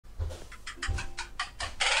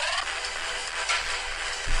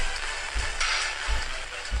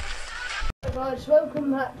Right guys,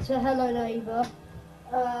 welcome back to Hello Neighbour.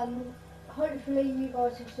 Hopefully you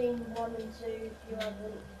guys have seen 1 and 2. If you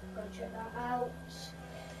haven't, go check that out.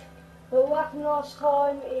 But what happened last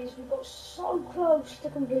time is we got so close to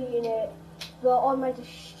completing it, but I made a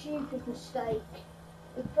stupid mistake.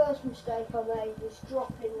 The first mistake I made was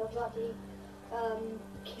dropping the bloody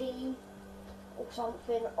key or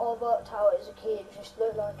something. I worked out as a kid, it just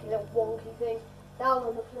looked like a little wonky thing down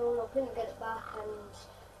on the floor, and I couldn't get it back, and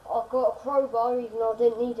I got a crowbar even though I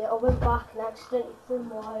didn't need it. I went back and accidentally threw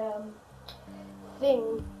my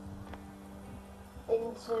thing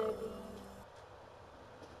into the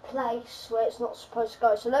place where it's not supposed to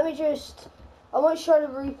go. So let me just, I won't show the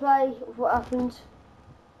replay of what happened.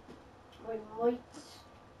 I might,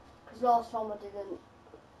 because last time I didn't.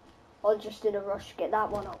 I just in a rush to get that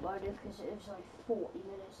one uploaded because it was like 40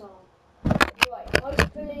 minutes long. Right,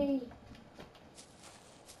 hopefully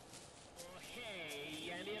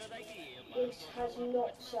this has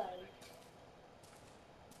not saved.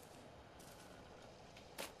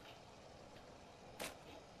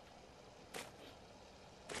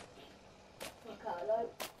 Okay, I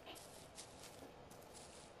don't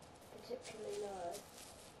particularly know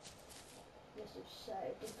this is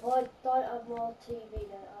saved. If I don't have my TV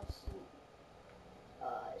then I've seen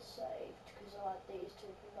it's saved because I had these two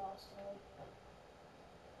from last time.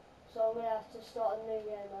 So I'm going to have to start a new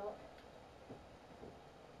game out.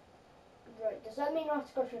 Right, does that mean I have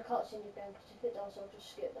to go through the cutscene again? Because if it does, I'll just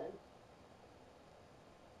skip them.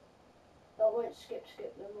 I won't skip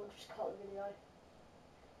them, I'll just cut the video.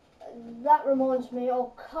 That reminds me,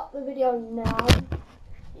 I'll cut the video now.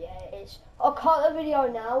 Yeah, it is. I'll cut the video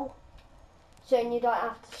now, so you don't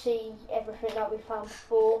have to see everything that we found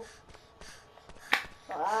before.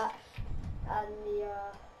 Like that. And the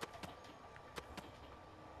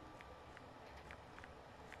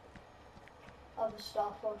other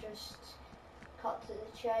stuff I'll just cut to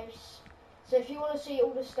the chase. So if you want to see all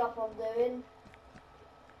the stuff I'm doing,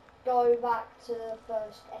 go back to the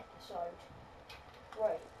first episode.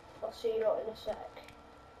 Right, I'll see you lot in a sec.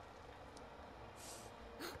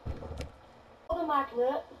 On the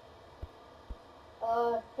magnet,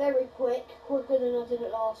 very quicker than I did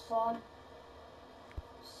it last time.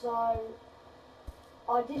 So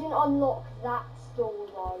I didn't unlock that door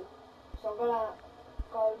though, so I'm gonna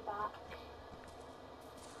go back.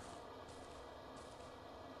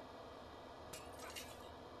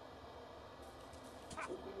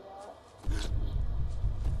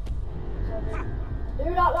 Do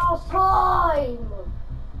that last time!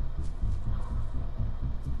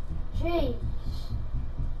 Jeez.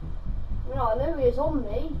 I knew he was on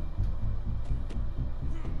me.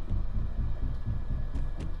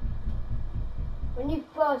 When you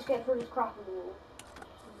first get through this crappy wall,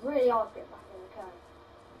 it's really hard to get back in the cave.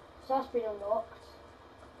 So that's been unlocked.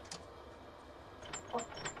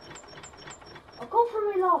 I got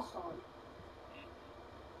through it last time.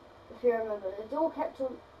 If you remember, the door kept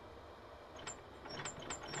on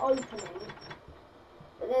opening,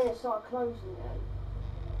 but then it started closing again.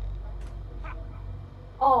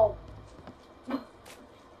 Oh.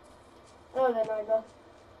 Hello there, neighbour.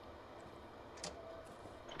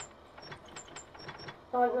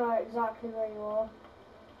 Don't know exactly where you are.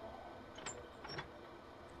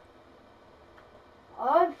 I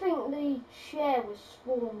don't think the chair was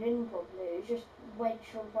spawned in properly, it was just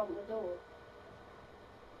wedged on front of the door.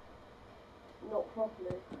 Not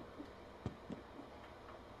properly.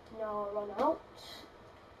 Now I run out.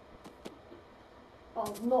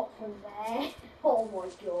 Oh, not from there. Oh my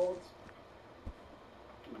god.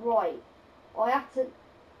 Right. I have to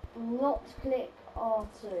not click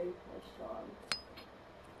R2 this time.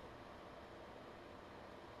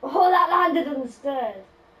 Oh, that landed on the stairs.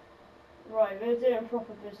 Right, we're doing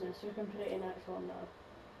proper business. We're completing next one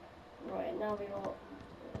now. Right, now we got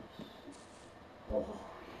this. Oh,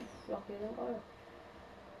 lucky didn't go.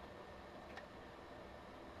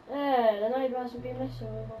 Yeah, the neighbour hasn't been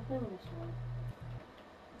messing with my thing this one.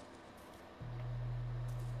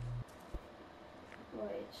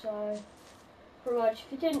 Right, so pretty much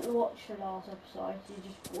if you didn't watch the last episode, you're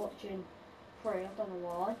just watching free, I don't know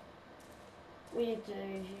why. What you do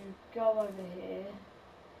is you go over here,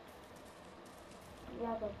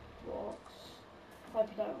 grab a box. Hope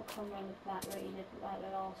you don't come around the back like you did like the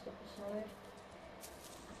last episode.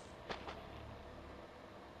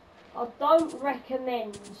 I don't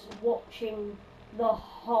recommend watching the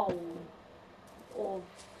whole of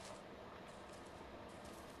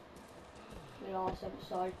the last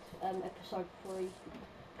episode, episode 3,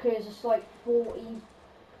 because it's like 40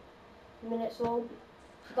 minutes long.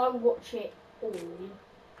 So don't watch it all,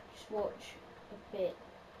 just watch a bit.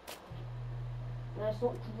 Now let's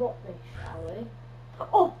not drop this, shall we?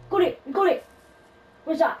 Oh, got it! We got it!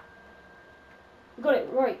 Where's that? We got it,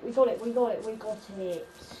 right, we got it.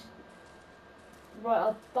 Right,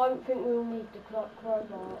 I don't think we'll need the crowbar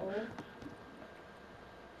at all.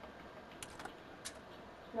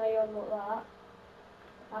 No, you unlock that.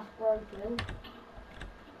 That's broken.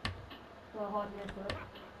 No, hide near it.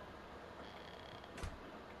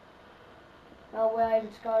 Now we're able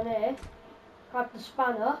to go in here. Grab the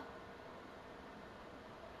spanner.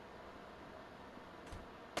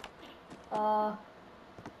 I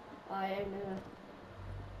ain't gonna.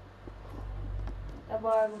 Then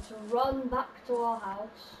we're able to run back to our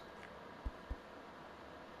house.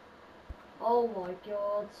 Oh my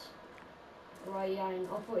god. Right, yeah, I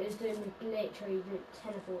thought it was doing the glitch where you do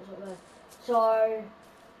teleports up there. So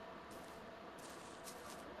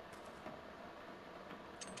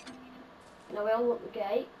now we unlock the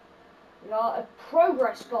gate. We are at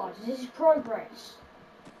progress, guys. This is progress.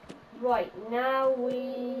 Right, now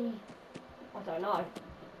we... I don't know.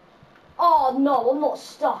 Oh no, I'm not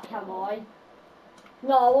stuck, am I?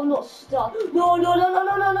 No, I'm not stuck. No, no, no, no,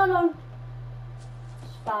 no, no, no, no.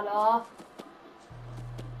 Spanner.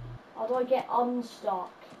 How do I get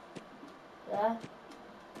unstuck? There.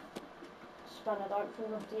 Spanner, don't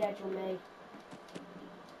fall off the edge on me.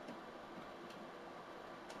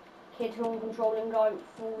 Kid who I'm controlling, don't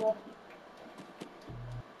fall off.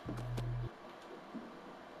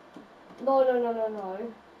 No, no, no, no,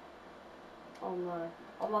 no. Oh no.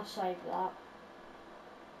 I must save that.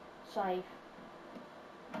 Save.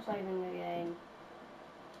 Saving the game.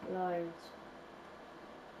 Loads.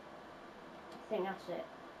 I think that's it.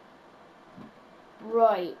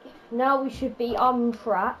 Right. Now we should be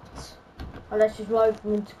untrapped. Oh, let's just load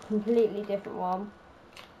them into a completely different one.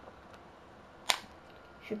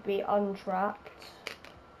 Should be untrapped.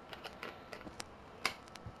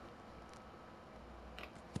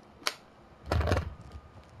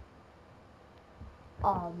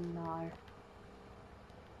 Oh no.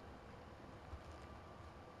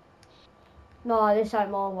 No, this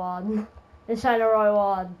ain't my one. This ain't the right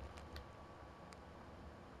one.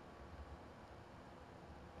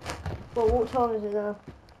 But what time is it now?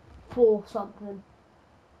 4 something.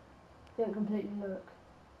 Didn't completely look.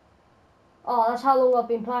 Oh, that's how long I've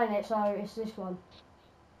been playing it, so it's this one.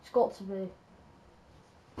 It's got to be.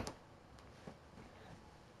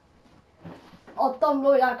 I don't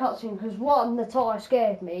like that cutscene because 1, the tyre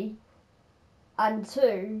scared me, and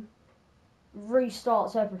 2,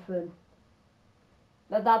 restarts everything.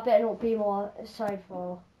 But that better not be my save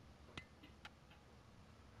file.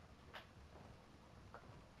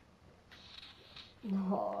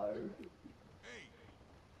 No.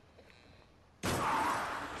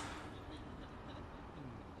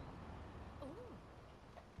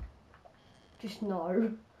 Just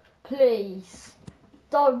no. Please.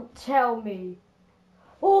 Don't tell me.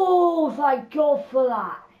 Oh, thank God for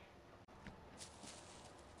that.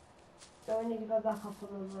 So I need to go back up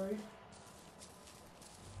on the roof.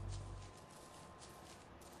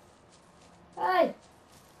 Hey!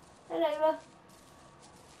 Hey, neighbour.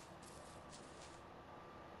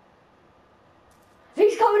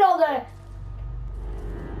 He's coming out there!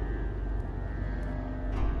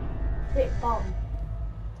 Thick bum.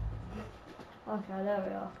 Okay, there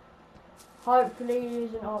we are. Hopefully he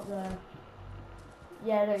isn't up there.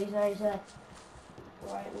 Yeah, look, he's there.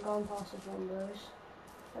 Right, I'm going past the windows.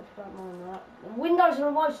 Hope you don't mind that. The windows are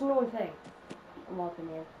the most annoying thing, in my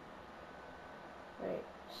opinion. Right,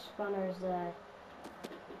 spanner is there.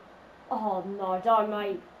 Oh no, don't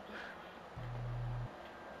mate.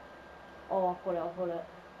 Oh, I've got it.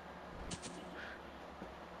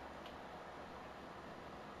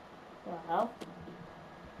 What the hell?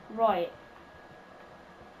 Right.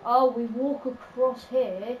 Oh, we walk across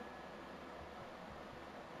here.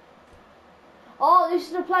 Oh, this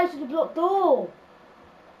is the place with the blocked door.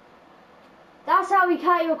 That's how we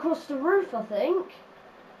came across the roof, I think.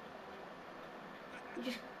 You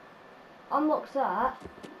just unlock that.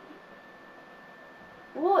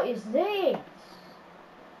 What is this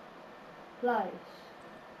place?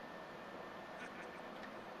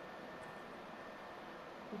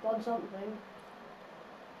 We've done something.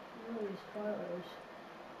 All these photos.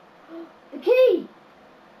 The key!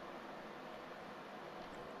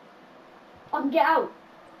 I can get out.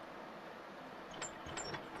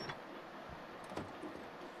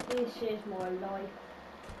 This is my life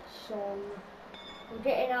song. I'm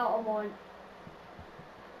getting out of my...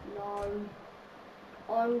 No.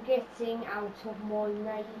 I'm getting out of my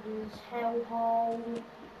neighbour's hellhole.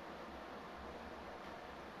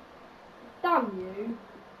 Damn you.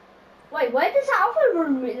 Wait, where does that other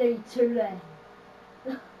room lead to then?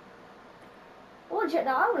 want to check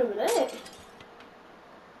that out in a minute.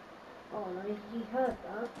 Oh no, he heard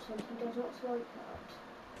that, so he does not like that.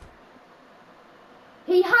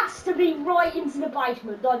 He has to be right into the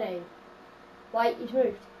basement, doesn't he? Wait, he's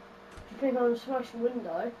moved. Do you think I'm going to smash the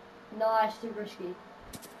window? No, it's too risky.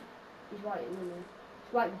 He's waiting, isn't he?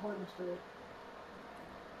 He's right behind us, door.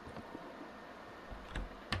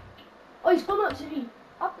 Oh, he's gone up to the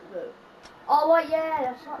upper bit. Oh wait, yeah,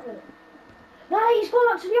 that's right there. No, he's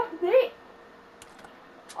gone up to the upper bit.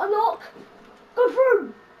 Unlock. Go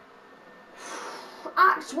through.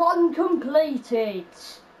 Act 1 completed.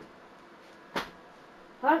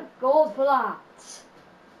 Thank God for that.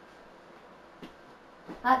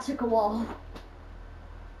 That took a while.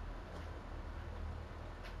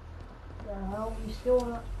 The hell, you still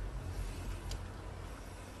on that?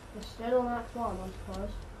 You're still on Act 1, I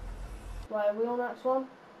suppose. Wait, are we on Act 1?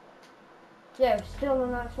 Yeah, we're still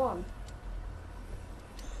on Act 1.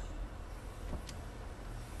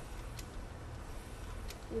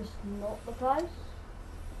 Is not the place?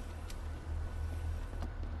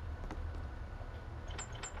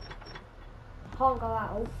 Can't go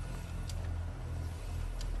out.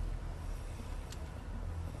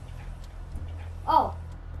 Oh!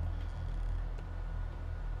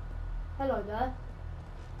 Hello there.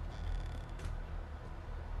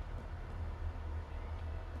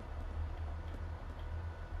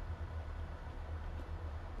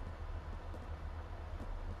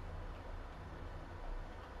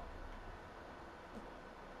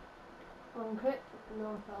 Okay,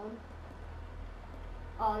 no phone.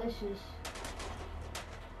 Oh, this is...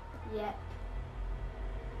 Yeah.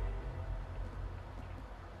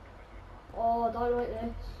 Oh, I don't like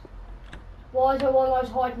this. Why is there one of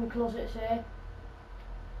those hiding closets here?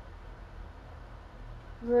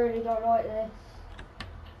 Really don't like this.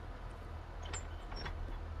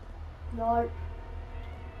 No.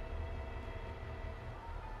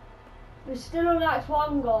 We're still on Act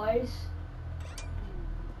 1, guys.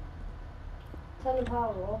 Turn the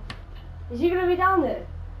power off. Is he going to be down there?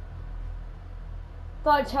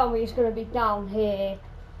 Don't tell me he's going to be down here.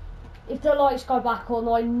 If the lights go back on,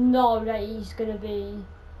 I know that he's going to be...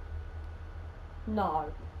 No.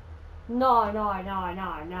 No, no, no,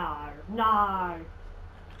 no, no, no.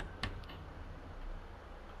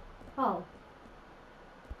 Oh.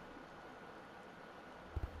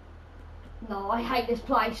 No, I hate this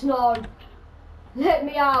place, no. Let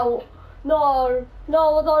me out. No,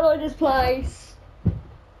 no, I don't like this place.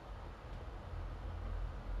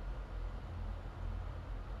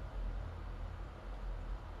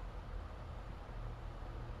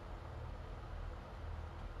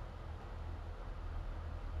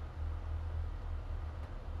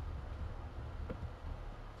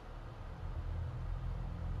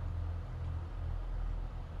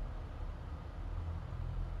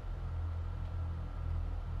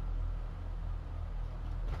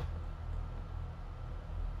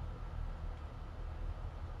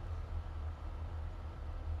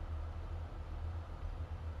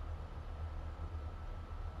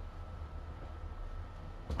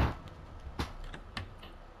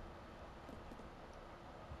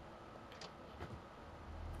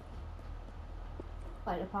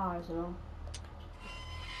 Wait, the power isn't on.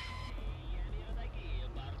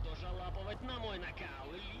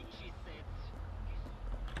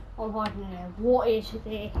 I'm hiding in there. What is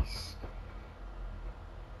this?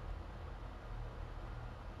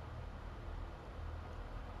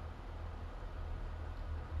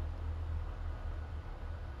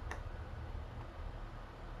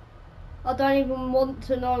 I don't even want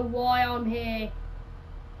to know why I'm here.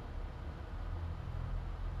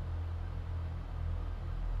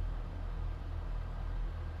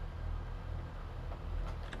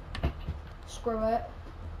 Screw it.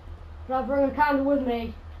 Can I bring a candle with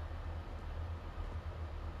me?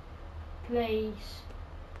 Please.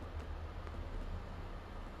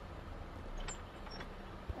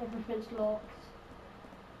 Everything's locked.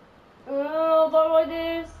 Oh, I don't like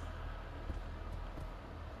this.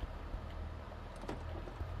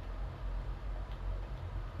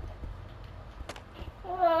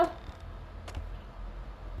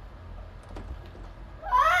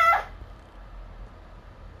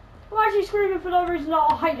 I'm actually screaming for no reason. No,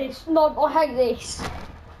 I hate this. No, I hate this.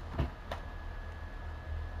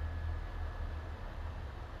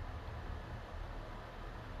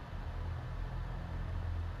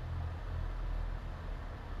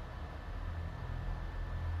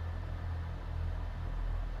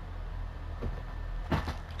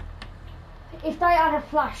 If they had a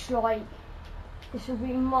flashlight, this would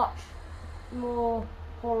be much more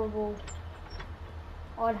horrible.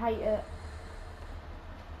 I'd hate it.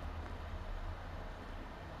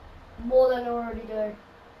 More than I already do.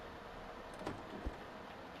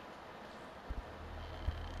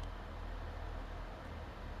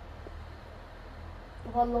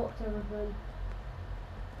 I've unlocked everything.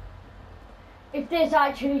 If there's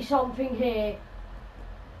actually something here.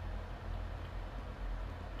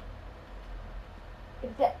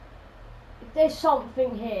 If there's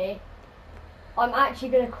something here, I'm actually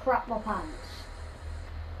going to crap my pants.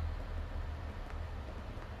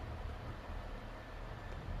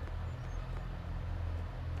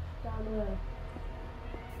 Down the way.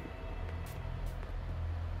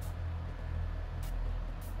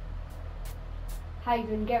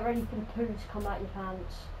 Haven, get ready for the poo to come out your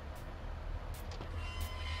pants.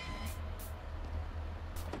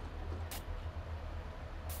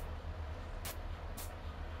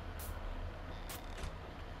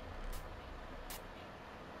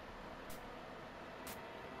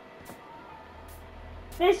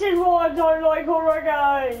 This is why I don't like horror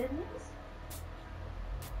games.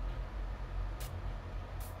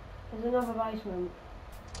 There's another basement.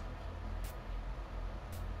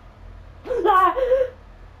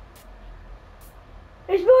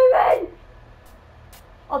 It's moving!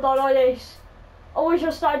 I don't like this. I wish I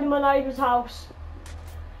stayed in my neighbour's house.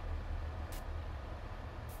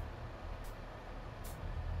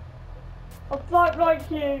 I don't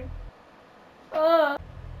like you. I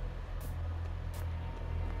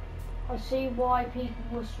see why people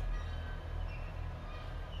was.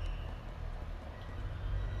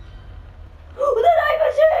 Oh, the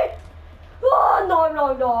neighbour's here! Oh,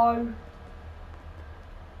 no.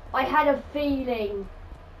 I had a feeling.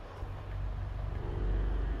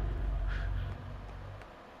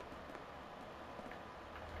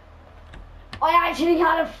 I actually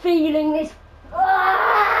had a feeling this.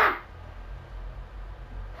 Ah!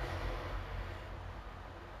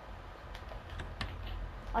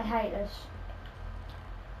 I hate this.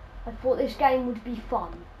 I thought this game would be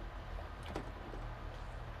fun.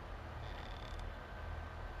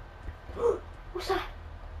 What's that?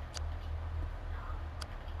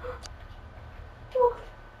 Oh,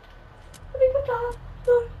 let me put that up.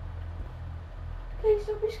 No. Please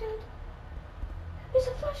don't be scared. It's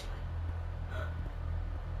a flashlight.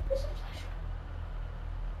 It's a flashlight.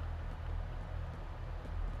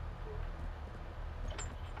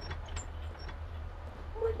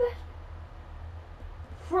 My best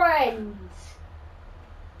friends.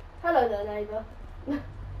 Hello there, neighbour.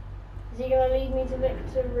 Is he going to lead me to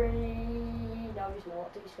victory? No, he's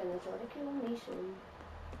not. He's going to try to kill me soon.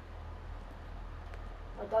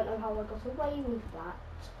 I don't know how I got away with that.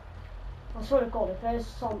 I swear to God, if there's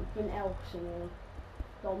something else in here,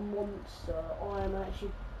 the monster, I am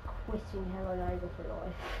actually quitting Hello Neighbour for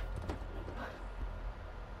life.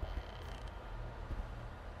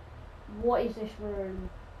 What is this room?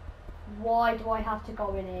 Why do I have to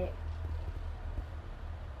go in it?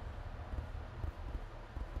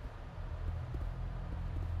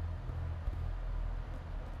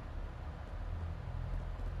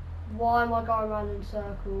 Why am I going around in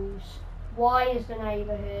circles? Why is the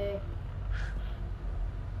neighbour here?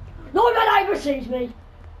 No, the neighbour sees me!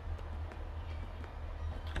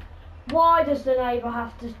 Why does the neighbour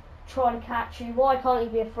have to try to catch you? Why can't he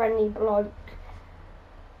be a friendly bloke?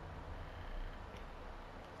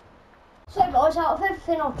 So guys, out of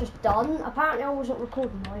everything I've just done, apparently I wasn't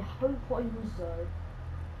recording, I hope I was though.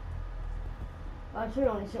 But to be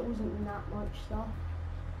honest, it wasn't that much stuff.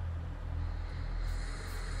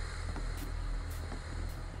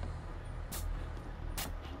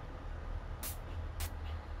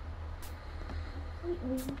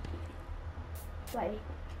 Wait.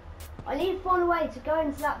 I need to find a way to go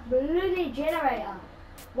into that bloody generator.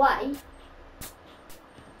 Wait.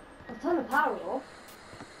 I'll turn the power off.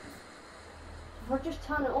 If I just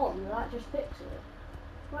turn it on, will that just fix it?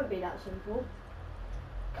 Won't be that simple.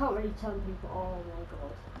 Can't really turn people. Oh my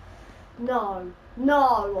god.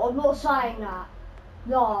 No, I'm not saying that.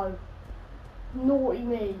 No. Naughty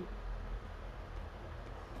me.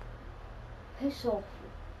 Piss off.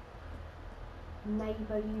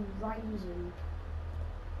 Neighbour, you raisin.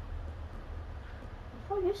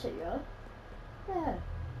 Oh, you see her? Yeah.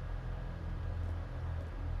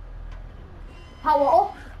 Power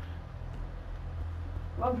off.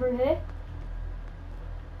 Run through here.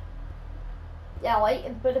 Yeah, wait,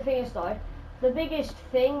 but the thing is though, the biggest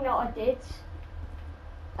thing that I did,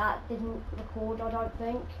 that didn't record I don't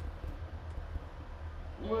think,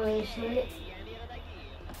 was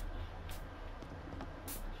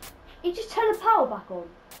he just turned the power back on.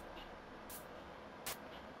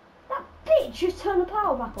 That bitch just turned the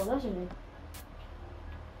power back on, hasn't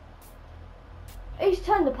he? He's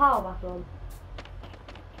turned the power back on.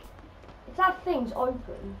 If that thing's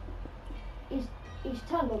open, he's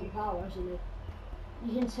turned on the power, hasn't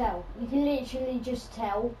he? You can tell. You can literally just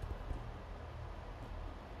tell.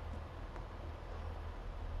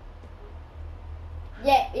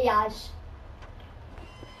 Yeah, he has.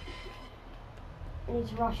 I need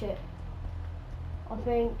to rush it. I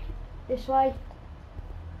think this way.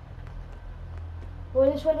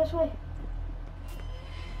 Well, this way, this way.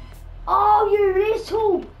 Oh, you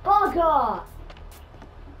little bugger!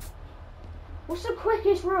 What's the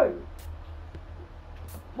quickest route?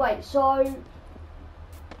 Wait, so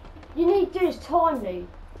you need to do this timely,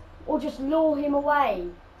 or just lure him away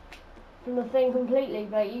from the thing completely,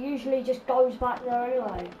 but he usually just goes back there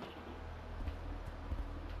anyway.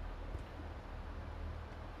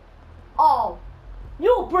 Oh,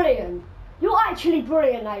 you're brilliant. You're actually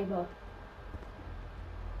brilliant, neighbour.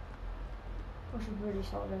 I should really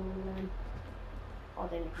start doing them then. Oh,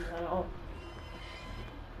 then you can turn it off.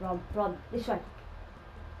 Run, run, this way.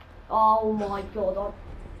 Oh my god,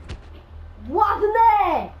 what happened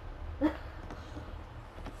there?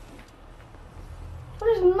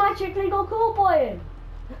 I just magically got caught by him.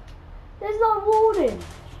 There's no warning.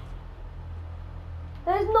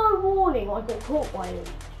 There's no warning I got caught by him.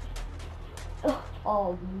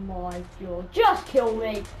 Oh my god. Just kill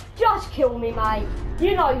me. Just kill me, mate.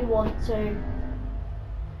 You know you want to.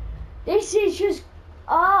 This is just...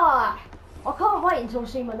 I can't wait until I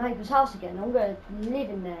see my neighbour's house again. I'm going to live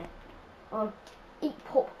in there. I'll eat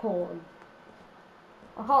popcorn.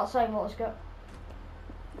 I can't say what's going...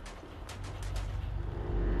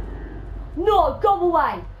 No, go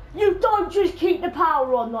away. You don't just keep the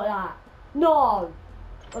power on like that. No.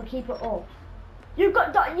 I'll keep it off. You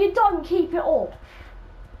don't keep it off.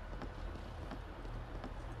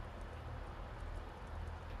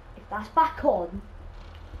 If that's back on,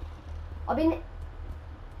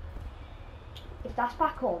 if that's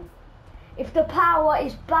back on, if the power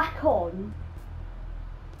is back on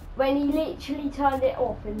when he literally turned it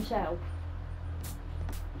off himself,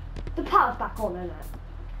 the power's back on, isn't it?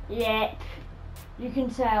 Yep, you can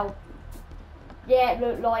tell. Yeah,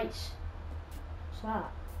 look, lights. What's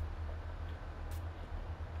that?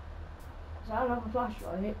 Is that another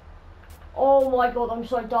flashlight? Oh my god, I'm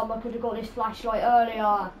so dumb. I could have got this flashlight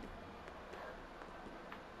earlier.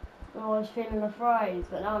 I was feeling afraid,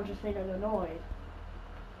 but now I'm just feeling annoyed.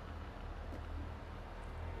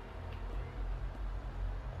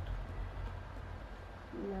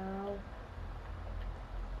 No.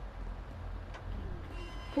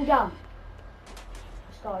 Pull down.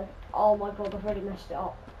 Let's go. Oh my god, I've already messed it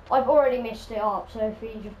up. I've already messed it up, so if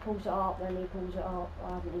he just pulls it up, then he pulls it up.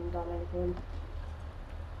 I haven't even done anything.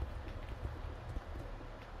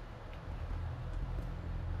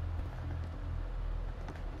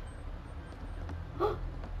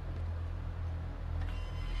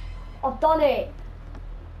 I've done it!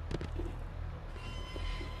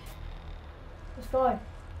 Let's go.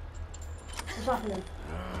 What's happening?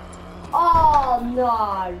 Oh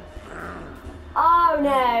no! Oh no!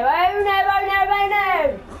 Oh no! Oh no! Oh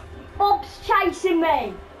no! Bob's chasing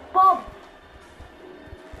me! Bob!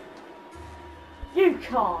 You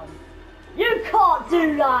can't! You can't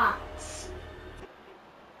do that!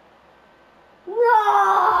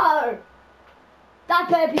 No! That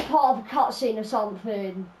better be part of a cutscene or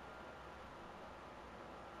something.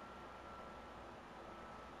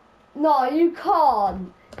 No, you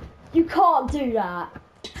can't. You can't do that.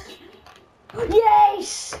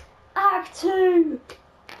 Yes! Act 2!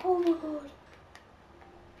 Oh my god.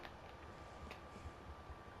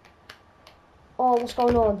 Oh, what's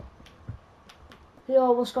going on?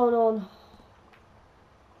 Yo, what's going on?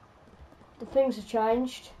 The things have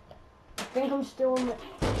changed. I think I'm still on the...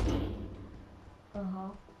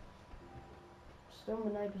 Still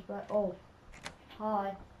on the neighbour's back. Oh.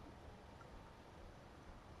 Hi.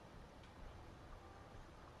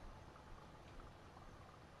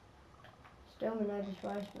 Still in my neighbour's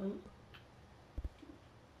basement.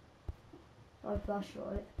 No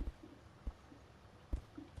flashlight.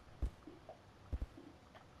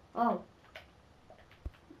 Oh.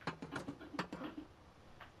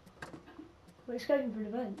 We're escaping through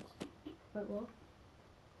the vents. Wait, what?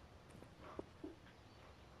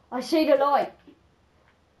 I see the light.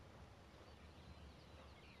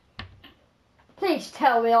 Please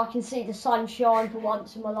tell me I can see the sunshine for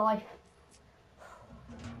once in my life.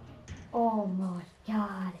 Oh my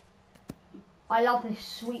god. I love this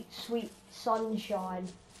sweet, sweet sunshine.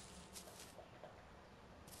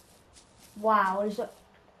 Wow, is that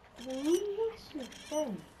a massive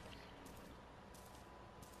thing?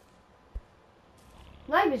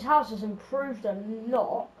 Neighbour's house has improved a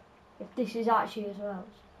lot, if this is actually his house.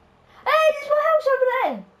 Hey, there's my house over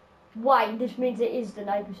there! Wait, this means it is the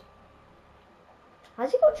neighbour's.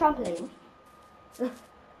 Has he got trampoline?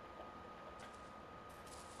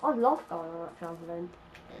 I love going on that trampoline.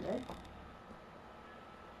 Really?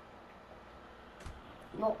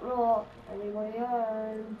 Not. Anybody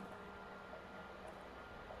home?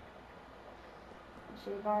 Let's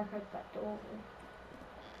see if I can back door.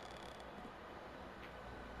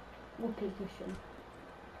 Whoopee cushion.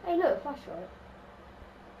 Hey look, flashlight.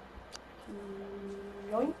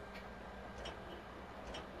 Yoink.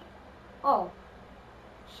 Oh.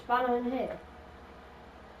 Spanner in here.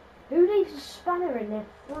 Who leaves a spanner in their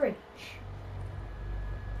fridge?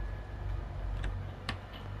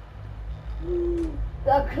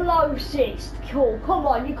 The closest. Cool. Come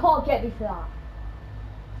on, you can't get me for that.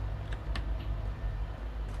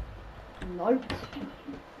 Nope.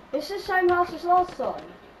 It's the same house as last time.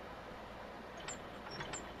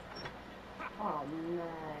 Oh no.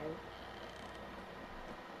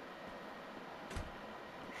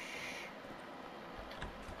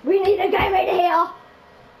 We need a game in here.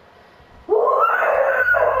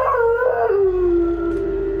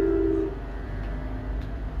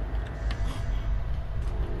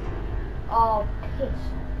 Oh, piss.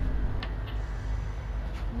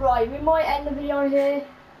 Right, we might end the video here.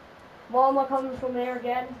 Why am I coming from here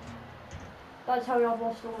again? Don't tell me I've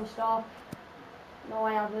lost all the stuff. No,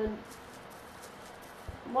 I haven't.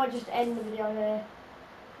 I might just end the video here.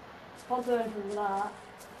 Can't do anything with that.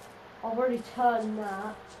 I've already turned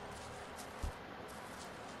that.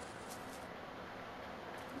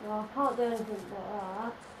 No, I can't do anything like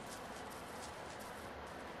that.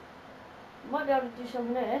 Might be able to do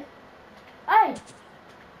something here. Hey!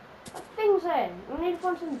 That thing's in. We need to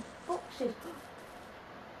find some boxes.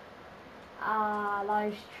 Ah,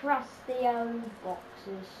 those trusty old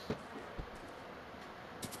boxes.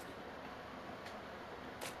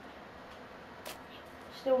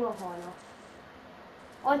 Still not high enough.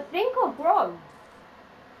 I think I've grown.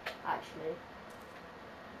 Actually.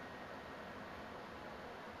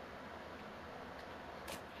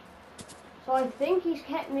 So I think he's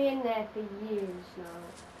kept me in there for years now.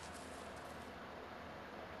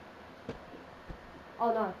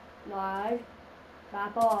 Oh no. No.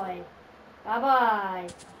 Bad boy. Bye bye.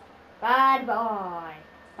 Bad boy.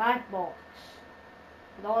 Bad box.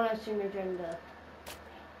 I don't want to assume your gender.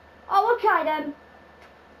 Oh, okay then.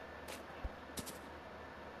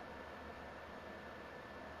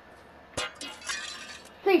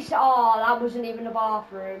 Please. Oh, that wasn't even a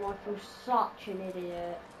bathroom. I feel such an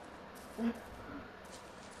idiot.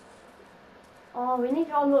 Oh, we need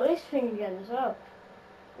to unlock this thing again as well.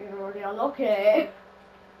 We can already unlock it.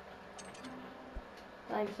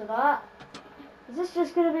 Thanks for that. Is this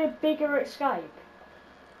just going to be a bigger escape?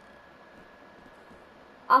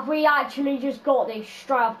 Have we actually just got this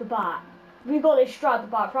straight off the bat? We got this straight off the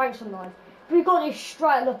bat, thanks online. We got this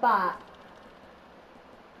straight off the bat.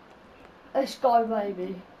 Let's go,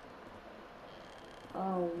 baby.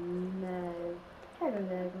 Oh no. Hello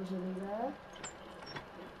there, Grizzly there.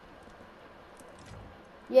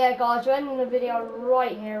 Yeah guys, we're ending the video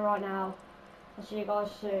right here, right now. I'll see you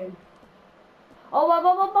guys soon. Oh,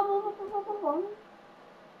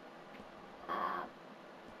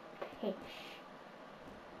 pitch.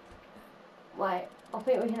 Wait, I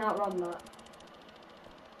think we can outrun that.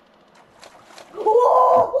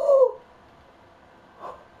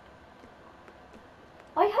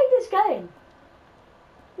 I hate this game.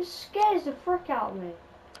 It scares the frick out of me.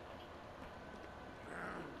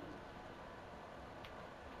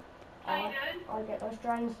 I get those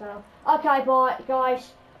drains now. Okay, bye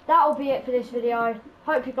guys. That'll be it for this video.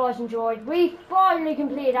 Hope you guys enjoyed. We finally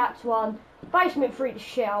completed Act 1. Basement freaked the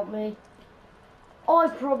shit out of me. I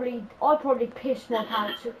probably pissed my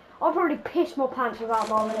pants. I probably pissed my pants without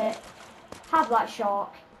knowing it. Have that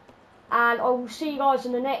shark. And I will see you guys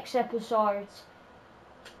in the next episode.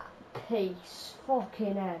 Peace.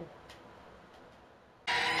 Fucking hell.